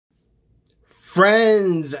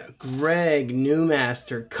Friends, Greg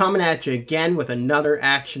Newmaster coming at you again with another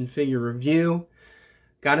action figure review.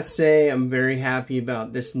 Gotta say, I'm very happy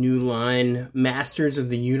about this new line, Masters of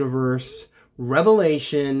the Universe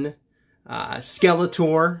Revelation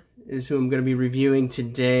Skeletor is who I'm going to be reviewing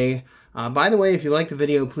today. By the way, if you like the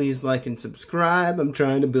video, please like and subscribe. I'm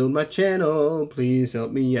trying to build my channel. Please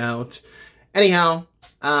help me out. Anyhow,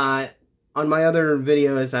 on my other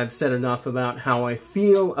videos, I've said enough about how I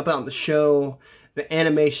feel about the show. The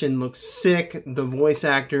animation looks sick. The voice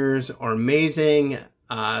actors are amazing.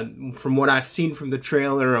 From what I've seen from the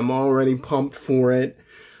trailer, I'm already pumped for it.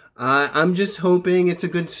 I'm just hoping it's a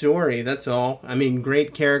good story, that's all. I mean,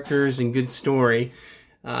 great characters and good story.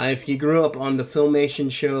 If you grew up on the Filmation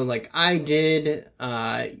show like I did,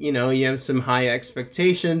 you know, you have some high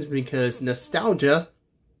expectations because nostalgia,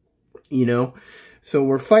 you know. So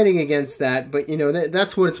we're fighting against that, but, you know,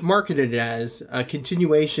 that's what it's marketed as, a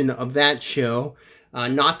continuation of that show,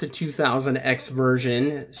 not the 2000X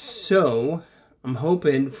version. So I'm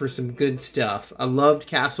hoping for some good stuff. I loved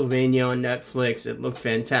Castlevania on Netflix. It looked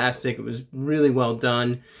fantastic. It was really well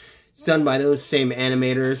done. It's done by those same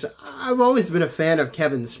animators. I've always been a fan of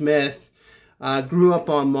Kevin Smith. Grew up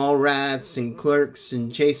on Mallrats and Clerks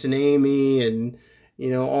and Chasing Amy and, you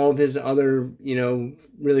know, all of his other, you know,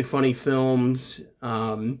 really funny films.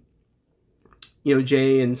 You know,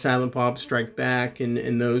 Jay and Silent Bob Strike Back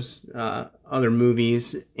and those other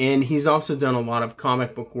movies. And he's also done a lot of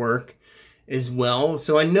comic book work as well.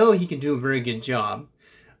 So I know he can do a very good job.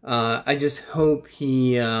 I just hope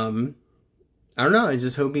he, I don't know, I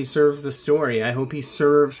just hope he serves the story. I hope he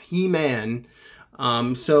serves He-Man.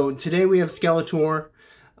 So today we have Skeletor,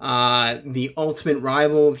 the ultimate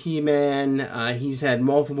rival of He-Man. He's had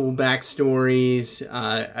multiple backstories,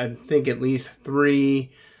 I think at least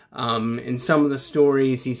 3. In some of the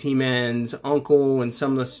stories, he's He-Man's uncle. In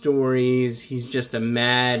some of the stories, he's just a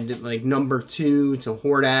mad, like, number 2 to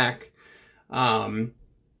Hordak.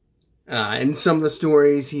 In some of the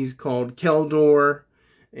stories, he's called Keldor,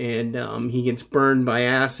 and he gets burned by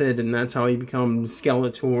acid, and that's how he becomes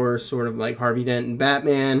Skeletor, sort of like Harvey Dent and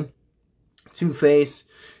Batman, Two-Face.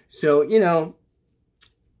 So, you know,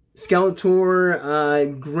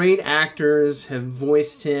 Skeletor, great actors have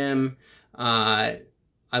voiced him.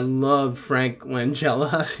 I love Frank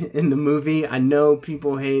Langella in the movie. I know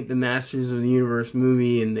people hate the Masters of the Universe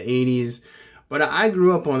movie in the 80s, but I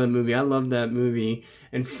grew up on the movie. I love that movie.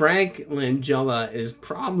 And Frank Langella is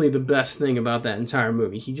probably the best thing about that entire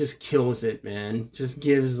movie. He just kills it, man. Just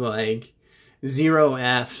gives, like, 0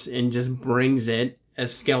 Fs and just brings it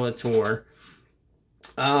as Skeletor.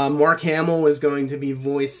 Mark Hamill is going to be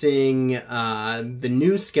voicing the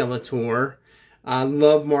new Skeletor. I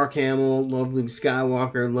love Mark Hamill, love Luke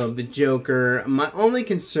Skywalker, love the Joker. My only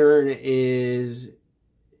concern is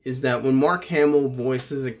that when Mark Hamill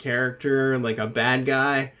voices a character, like a bad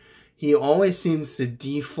guy, he always seems to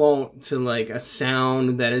default to, like, a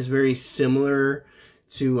sound that is very similar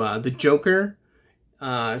to the Joker.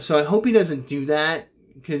 So I hope he doesn't do that,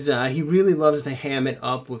 because he really loves to ham it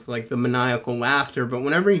up with, like, the maniacal laughter. But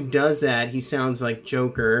whenever he does that, he sounds like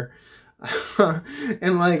Joker.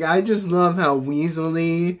 And, like, I just love how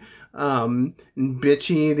weaselly and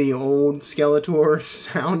bitchy the old Skeletor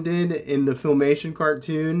sounded in the Filmation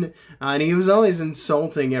cartoon. And he was always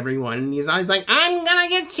insulting everyone. And he's always like, I'm gonna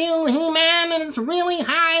get you, He-Man, and it's really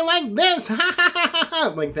high like this.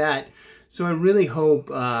 Like that. So I really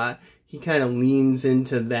hope he kind of leans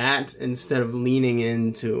into that instead of leaning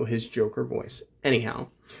into his Joker voice. Anyhow,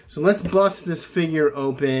 so let's bust this figure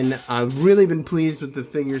open. I've really been pleased with the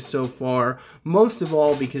figure so far, most of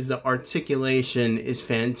all because the articulation is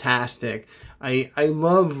fantastic. I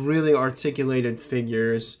love really articulated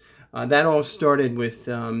figures. That all started with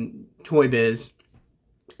Toy Biz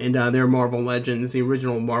and their Marvel Legends, the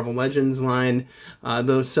original Marvel Legends line,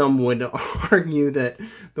 though some would argue that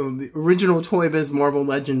the original Toy Biz Marvel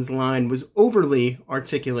Legends line was overly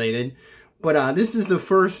articulated. But this is the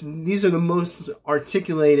first, these are the most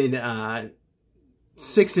articulated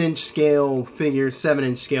 6-inch scale figures,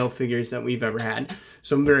 7-inch scale figures that we've ever had.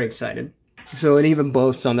 So I'm very excited. So it even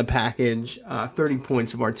boasts on the package 30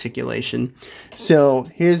 points of articulation. So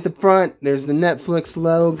here's the front. There's the Netflix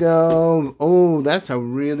logo. Oh, that's a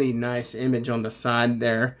really nice image on the side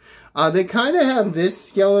there. They kind of have this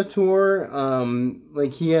Skeletor,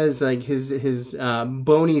 like he has like his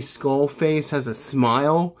bony skull face has a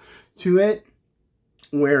smile to it,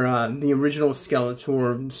 where the original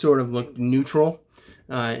Skeletor sort of looked neutral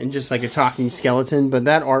and just like a talking skeleton, but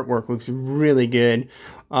that artwork looks really good.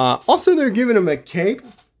 Also, they're giving him a cape.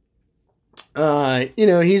 You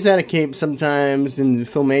know, he's had a cape sometimes. In the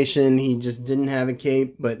Filmation, he just didn't have a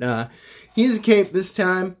cape, but he has a cape this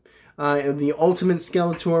time. The Ultimate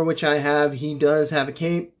Skeletor, which I have, he does have a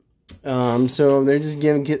cape. So they're just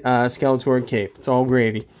giving Skeletor a cape. It's all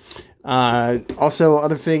gravy. Also,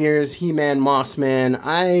 other figures, He-Man, Mossman.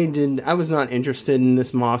 I was not interested in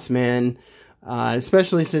this Mossman,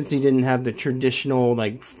 especially since he didn't have the traditional,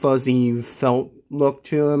 like, fuzzy felt look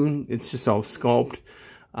to him. It's just all sculpt.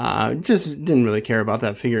 Just didn't really care about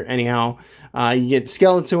that figure anyhow. You get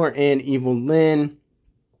Skeletor and Evil Lyn.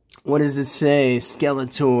 What does it say?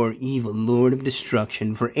 Skeletor, evil lord of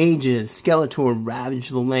destruction. For ages, Skeletor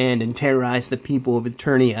ravaged the land and terrorized the people of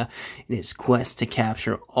Eternia in his quest to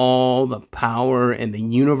capture all the power and the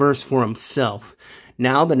universe for himself.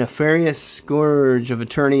 Now the nefarious scourge of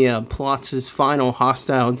Eternia plots his final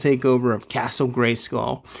hostile takeover of Castle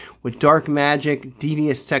Grayskull. With dark magic,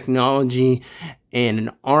 devious technology, and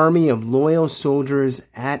an army of loyal soldiers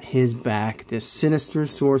at his back, this sinister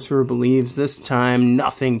sorcerer believes this time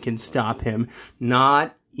nothing can stop him,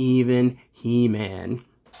 not even He-Man.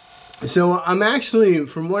 So I'm actually,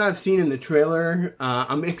 from what I've seen in the trailer,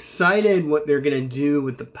 I'm excited what they're going to do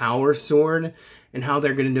with the Power Sword and how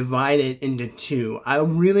they're going to divide it into two. I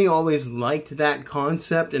really always liked that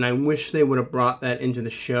concept, and I wish they would have brought that into the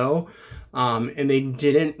show. And they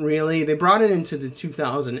didn't really. They brought it into the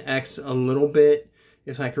 2000X a little bit,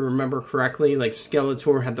 if I can remember correctly. Like,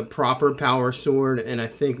 Skeletor had the proper Power Sword, and I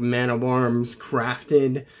think Man of Arms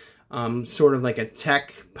crafted sort of like a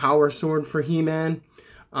tech Power Sword for He-Man.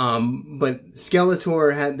 But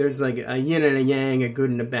Skeletor had, there's like a yin and a yang, a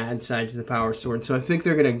good and a bad side to the Power Sword. So I think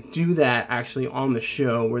they're going to do that actually on the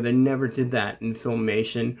show, where they never did that in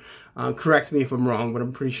Filmation. Correct me if I'm wrong, but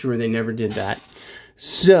I'm pretty sure they never did that.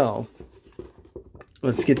 So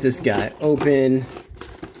let's get this guy open.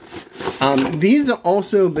 These are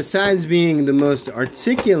also, besides being the most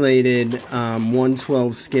articulated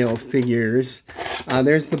 1/12 scale figures,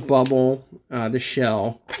 there's the bubble, the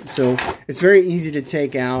shell. So it's very easy to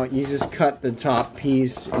take out. You just cut the top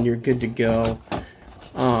piece and you're good to go.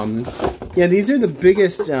 Yeah, these are the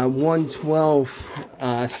biggest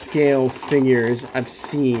 1/12 scale figures I've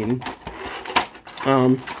seen.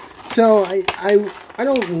 So I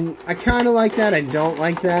kind of like that. I don't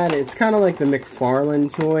like that. It's kind of like the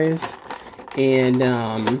McFarlane toys. And,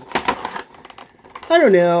 I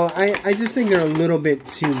don't know. I just think they're a little bit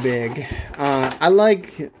too big. I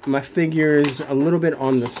like my figures a little bit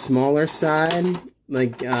on the smaller side.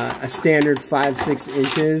 Like, a standard 5-6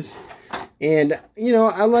 inches. And, you know,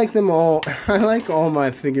 I like them all. I like all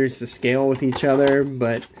my figures to scale with each other.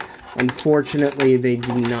 But, unfortunately, they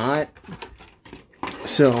do not.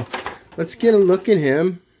 So, let's get a look at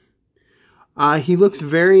him. He looks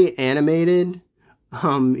very animated.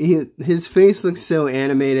 His face looks so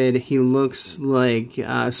animated. He looks like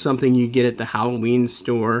something you get at the Halloween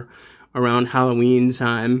store around Halloween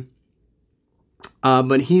time.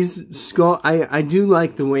 But I do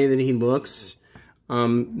like the way that he looks.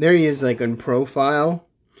 There he is, like, on profile.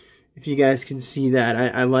 If you guys can see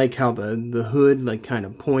that, I like how the hood, like, kind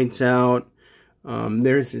of points out.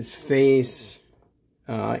 There's his face.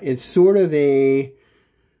 It's sort of a...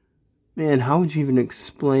 Man, how would you even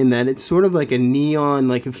explain that? It's sort of like a neon,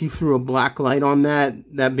 like if you threw a black light on that,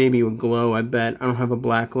 that baby would glow, I bet. I don't have a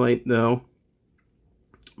black light, though.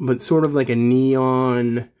 But sort of like a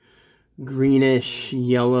neon, greenish,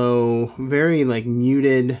 yellow, very, like,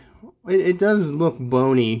 muted. It does look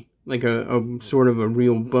bony, like a sort of a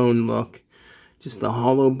real bone look. Just the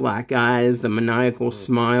hollow black eyes, the maniacal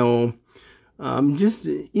smile. Just,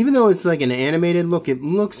 even though it's like an animated look, it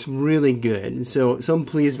looks really good. So I'm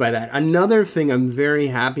pleased by that. Another thing I'm very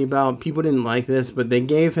happy about, people didn't like this, but they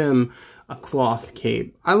gave him a cloth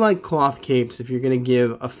cape. I like cloth capes if you're going to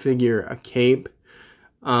give a figure a cape.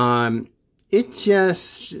 It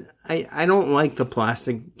just, I don't like the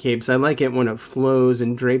plastic capes. I like it when it flows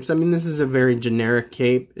and drapes. I mean, this is a very generic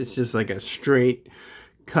cape. It's just like a straight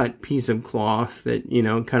cut piece of cloth that, you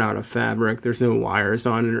know, cut out of fabric. There's no wires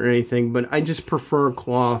on it or anything, but I just prefer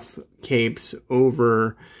cloth capes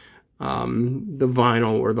over the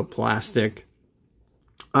vinyl or the plastic.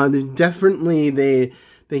 They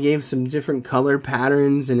gave some different color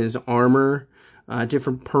patterns in his armor,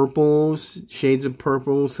 different purples, shades of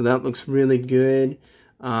purple, so that looks really good.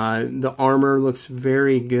 The armor looks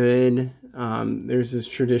very good. There's this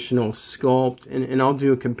traditional sculpt, and I'll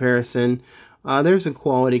do a comparison. There's a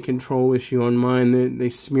quality control issue on mine.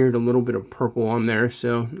 They smeared a little bit of purple on there,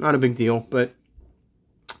 so not a big deal, but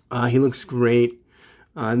he looks great.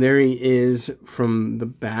 There he is from the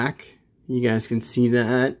back. You guys can see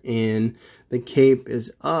that. And the cape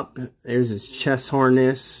is up. There's his chest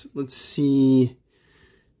harness. Let's see.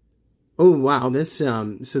 Oh, wow. This,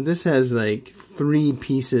 so this has like 3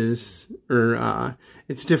 pieces, or,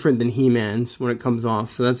 it's different than He-Man's when it comes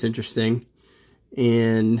off. So that's interesting.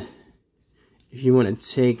 And if you want to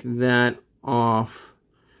take that off,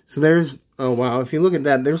 so there's, oh wow, if you look at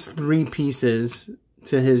that, there's 3 pieces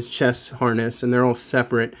to his chest harness, and they're all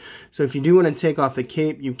separate. So if you do want to take off the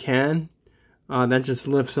cape, you can. That just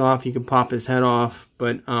lifts off. You can pop his head off,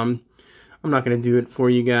 but I'm not going to do it for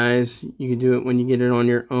you guys. You can do it when you get it on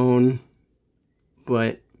your own.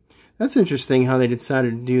 But that's interesting how they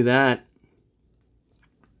decided to do that.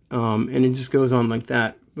 And it just goes on like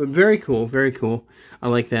that. But very cool, very cool. I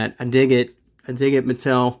like that. I dig it. I dig it,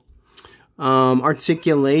 Mattel.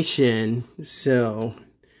 Articulation. So,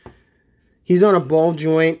 he's on a ball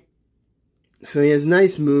joint. So, he has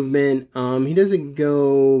nice movement. He doesn't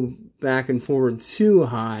go back and forward too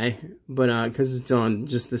high, but because it's on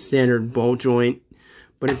just the standard ball joint.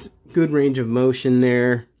 But it's good range of motion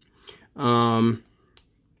there.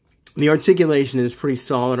 The articulation is pretty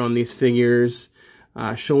solid on these figures.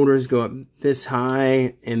 Shoulders go up this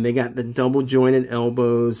high, and they got the double jointed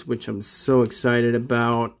elbows, which I'm so excited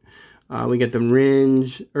about. We got the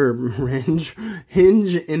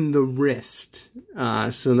hinge in the wrist.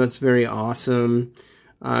 So that's very awesome.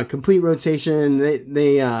 Complete rotation.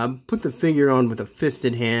 They put the figure on with a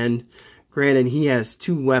fisted hand. Granted, he has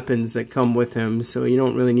 2 weapons that come with him, so you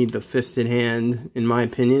don't really need the fisted hand, in my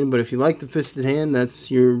opinion. But if you like the fisted hand, that's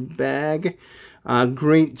your bag.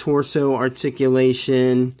 Great torso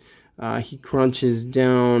articulation. He crunches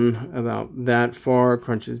down about that far,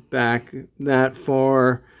 crunches back that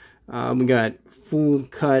far. We got full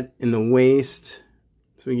cut in the waist,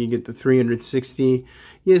 so we can get the 360.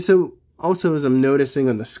 Yeah, so also as I'm noticing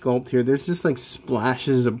on the sculpt here, there's just like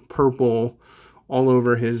splashes of purple all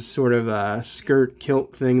over his sort of skirt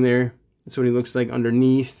kilt thing there. That's what he looks like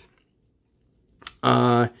underneath.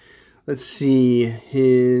 Let's see,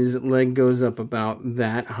 his leg goes up about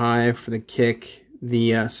that high for the kick.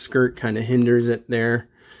 The skirt kind of hinders it there.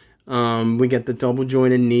 We get the double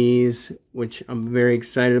jointed knees, which I'm very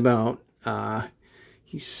excited about.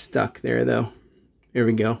 He's stuck there though. There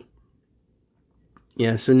we go.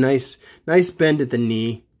 Yeah, so nice bend at the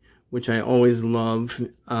knee, which I always love.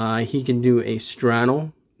 He can do a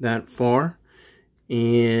straddle that far.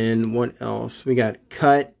 And what else? We got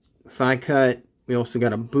cut, thigh cut. We also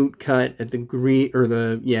got a boot cut at the greaves.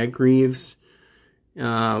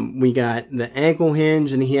 We got the ankle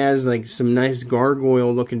hinge, and he has like some nice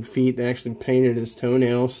gargoyle looking feet. They actually painted his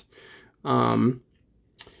toenails. Sometimes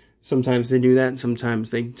they do that,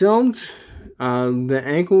 sometimes they don't. The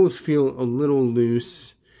ankles feel a little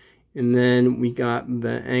loose. And then we got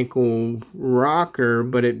the ankle rocker,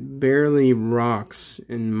 but it barely rocks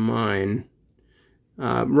in mine.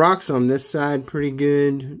 Rocks on this side pretty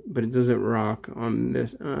good, but it doesn't rock on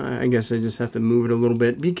this. I guess I just have to move it a little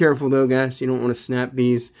bit. Be careful though, guys. You don't want to snap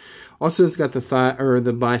these. Also, it's got the thigh or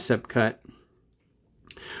the bicep cut.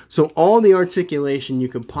 So all the articulation you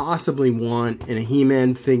could possibly want in a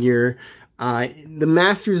He-Man figure. The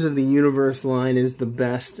Masters of the Universe line is the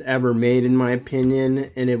best ever made, in my opinion,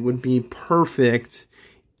 and it would be perfect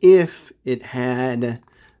if it had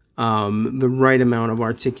the right amount of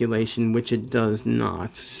articulation, which it does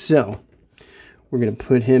not. So we're going to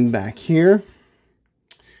put him back here,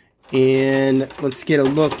 and let's get a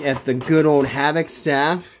look at the good old Havoc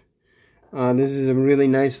staff. This is a really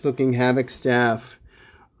nice looking Havoc staff.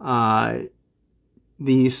 The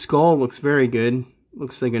skull looks very good.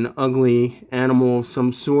 Looks like an ugly animal of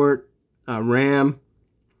some sort. Ram.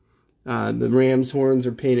 The ram's horns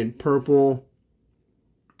are painted purple.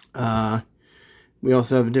 We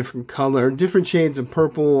also have a different color, different shades of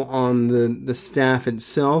purple on the staff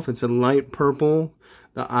itself. It's a light purple.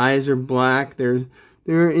 The eyes are black. There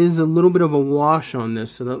is a little bit of a wash on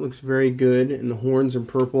this, so that looks very good. And the horns are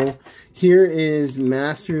purple. Here is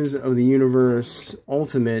Masters of the Universe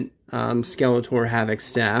Ultimate Skeletor Havoc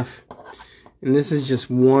staff. And this is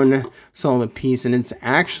just one solid piece, and it's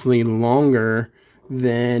actually longer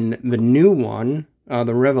than the new one,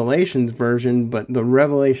 the Revelations version, but the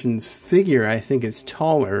Revelations figure, I think, is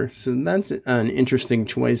taller. So that's an interesting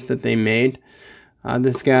choice that they made.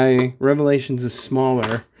 This guy, Revelations, is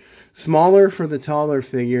smaller. Smaller for the taller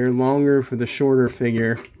figure, longer for the shorter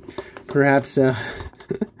figure. Perhaps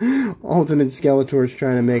Ultimate Skeletor is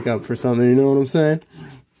trying to make up for something, you know what I'm saying?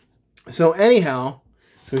 So anyhow,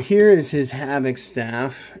 so here is his Havoc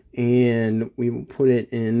staff, and we will put it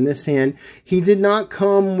in this hand. He did not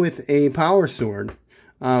come with a power sword.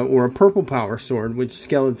 or a purple power sword, which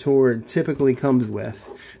Skeletor typically comes with.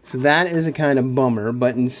 So that is a kind of bummer,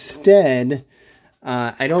 but instead,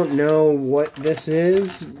 I don't know what this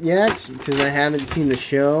is yet, because I haven't seen the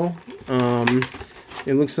show.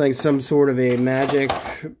 It looks like some sort of a magic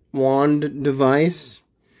wand device.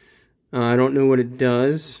 I don't know what it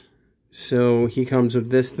does. So he comes with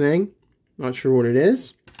this thing. Not sure what it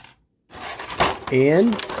is.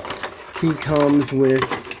 And he comes with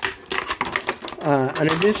an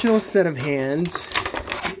additional set of hands.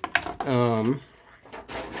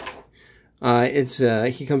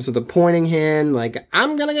 He comes with a pointing hand, like,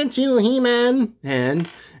 I'm gonna get you, He-Man, hand.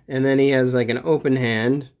 And then he has like an open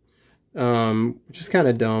hand, which is kind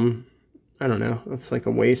of dumb. I don't know. It's like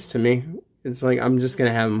a waste to me. It's like, I'm just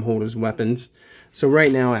gonna have him hold his weapons. So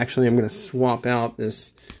right now, actually, I'm gonna swap out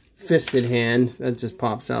this fisted hand that just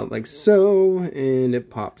pops out like so, and it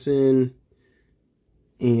pops in.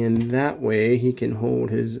 And that way he can hold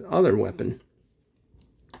his other weapon.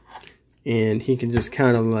 And he can just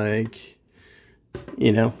kind of like,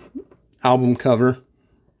 you know, album cover.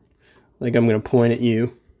 Like I'm going to point at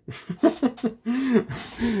you.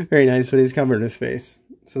 Very nice, but he's covering his face.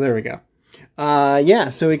 So there we go. Yeah,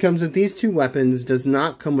 so he comes with these two weapons. Does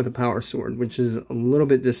not come with a power sword, which is a little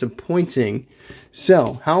bit disappointing.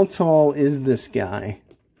 So, how tall is this guy?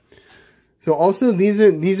 So also, these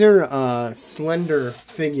are slender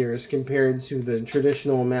figures compared to the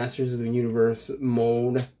traditional Masters of the Universe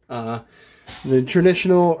mold. The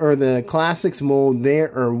traditional, or the classics mold, they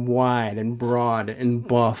are wide and broad and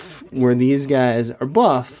buff, where these guys are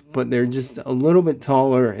buff, but they're just a little bit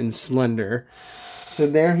taller and slender. So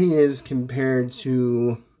there he is compared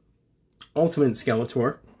to Ultimate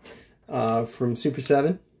Skeletor from Super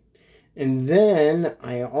 7. And then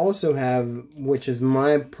I also have, which is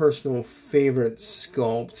my personal favorite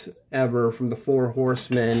sculpt ever from the Four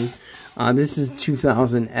Horsemen. This is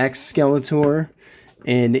 2000X Skeletor.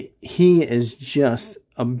 And he is just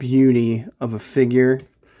a beauty of a figure.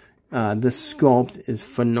 The sculpt is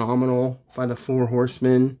phenomenal by the Four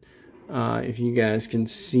Horsemen. If you guys can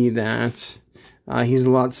see that. He's a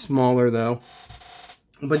lot smaller though.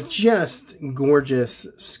 But just gorgeous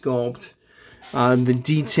sculpt. The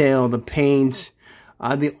detail, the paint.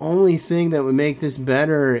 The only thing that would make this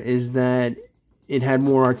better is that it had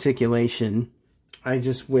more articulation. I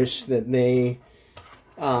just wish that they...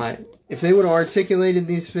 if they would have articulated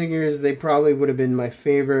these figures, they probably would have been my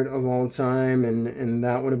favorite of all time, and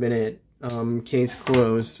that would have been it. Case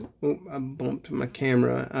closed. Oh, I bumped my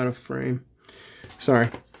camera out of frame. Sorry.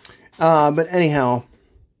 But anyhow,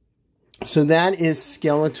 so that is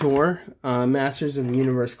Skeletor, Masters of the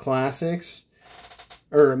Universe Classics,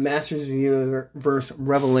 or Masters of the Universe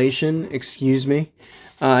Revelation, excuse me.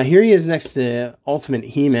 Here he is next to Ultimate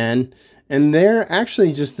He-Man. And they're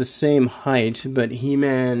actually just the same height, but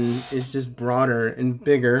He-Man is just broader and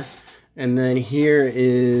bigger. And then here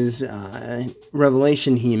is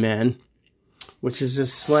Revelation He-Man, which is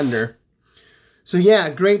just slender. So yeah,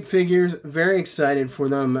 great figures. Very excited for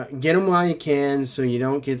them. Get them while you can so you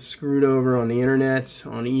don't get screwed over on the internet,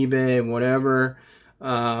 on eBay, whatever.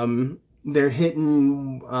 They're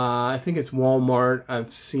hitting, I think it's Walmart.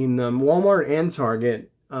 I've seen them. Walmart and Target.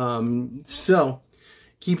 So...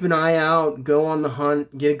 keep an eye out, go on the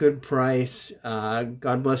hunt, get a good price.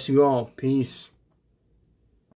 God bless you all. Peace.